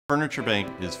Furniture Bank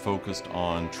is focused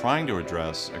on trying to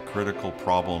address a critical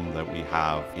problem that we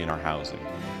have in our housing.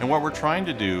 And what we're trying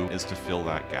to do is to fill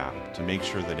that gap, to make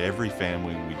sure that every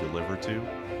family we deliver to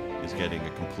is getting a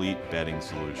complete bedding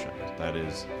solution. That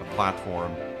is a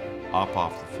platform, up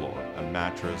off the floor, a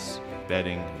mattress,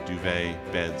 bedding, duvet,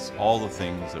 beds, all the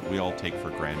things that we all take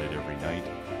for granted every night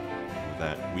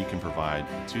that we can provide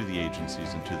to the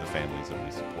agencies and to the families that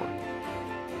we support.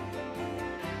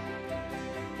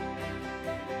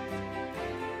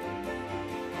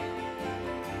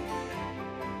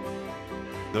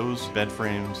 Those bed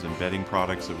frames and bedding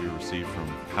products that we receive from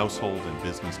household and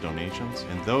business donations,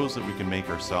 and those that we can make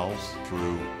ourselves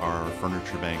through our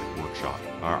Furniture Bank workshop.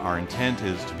 Our intent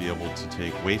is to be able to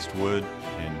take waste wood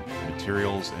and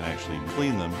materials and actually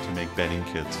clean them to make bedding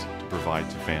kits to provide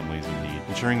to families in need,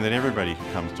 ensuring that everybody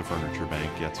who comes to Furniture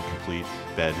Bank gets a complete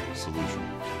bed solution.